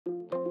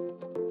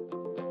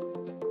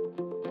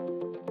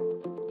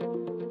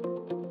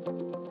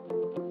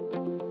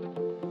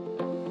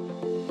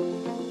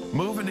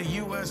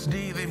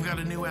USD, they've got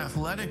a new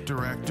athletic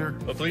director.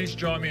 Well, please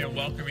join me in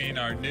welcoming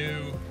our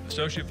new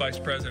Associate Vice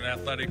President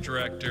Athletic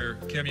Director,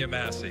 Kimya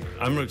Massey.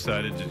 I'm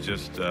excited to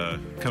just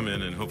come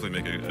in and hopefully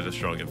make a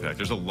strong impact.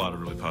 There's a lot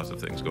of really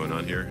positive things going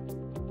on here.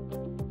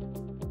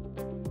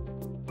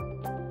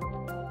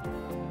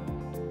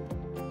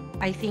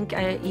 I think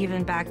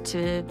even back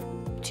to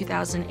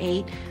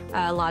 2008,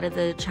 a lot of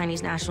the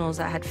Chinese nationals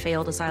that had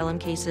failed asylum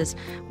cases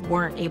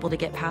weren't able to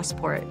get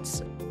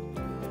passports.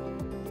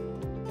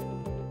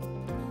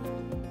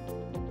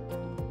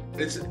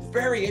 It's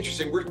very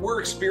interesting.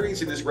 We're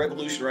experiencing this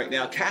revolution right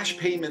now. Cash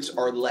payments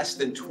are less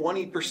than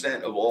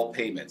 20% of all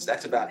payments.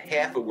 That's about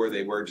half of where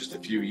they were just a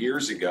few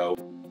years ago.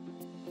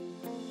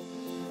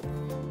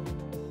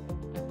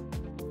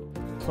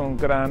 Es un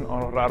gran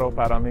honrado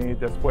para mí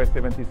después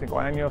de 25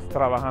 años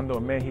trabajando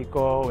en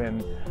México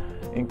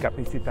en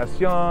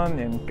capacitación,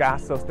 en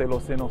casos de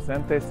los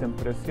inocentes en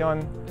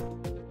prisión.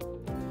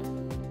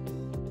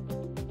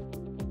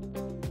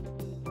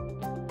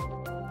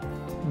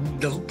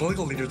 The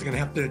political leaders are going to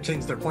have to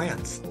change their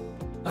plans.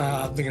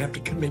 They're going to have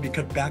to maybe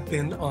cut back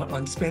then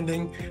on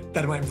spending.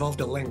 That might involve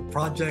delaying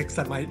projects.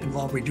 That might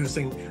involve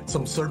reducing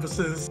some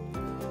services.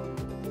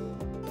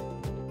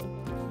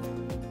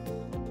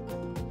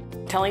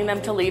 Telling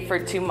them to leave for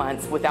 2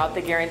 months without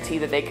the guarantee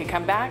that they could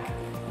come back,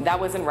 that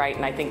wasn't right,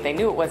 and I think they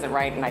knew it wasn't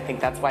right, and I think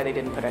that's why they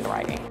didn't put it in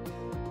writing.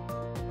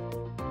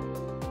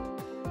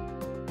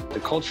 The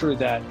culture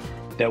that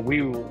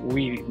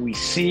we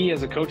see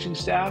as a coaching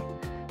staff,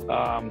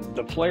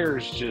 the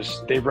players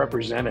they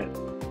represent it.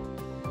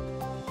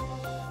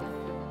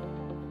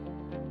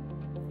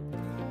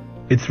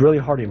 It's really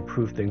hard to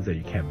improve things that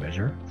you can't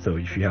measure. So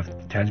if you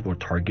have tangible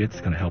targets,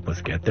 it's going to help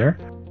us get there.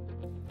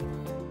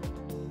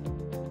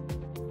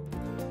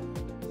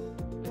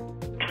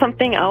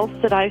 Something else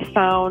that I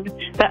found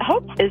that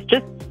helps is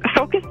just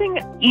focusing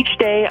each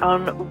day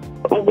on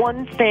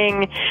one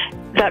thing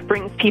that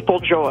brings people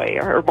joy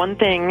or one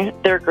thing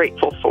they're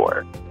grateful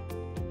for.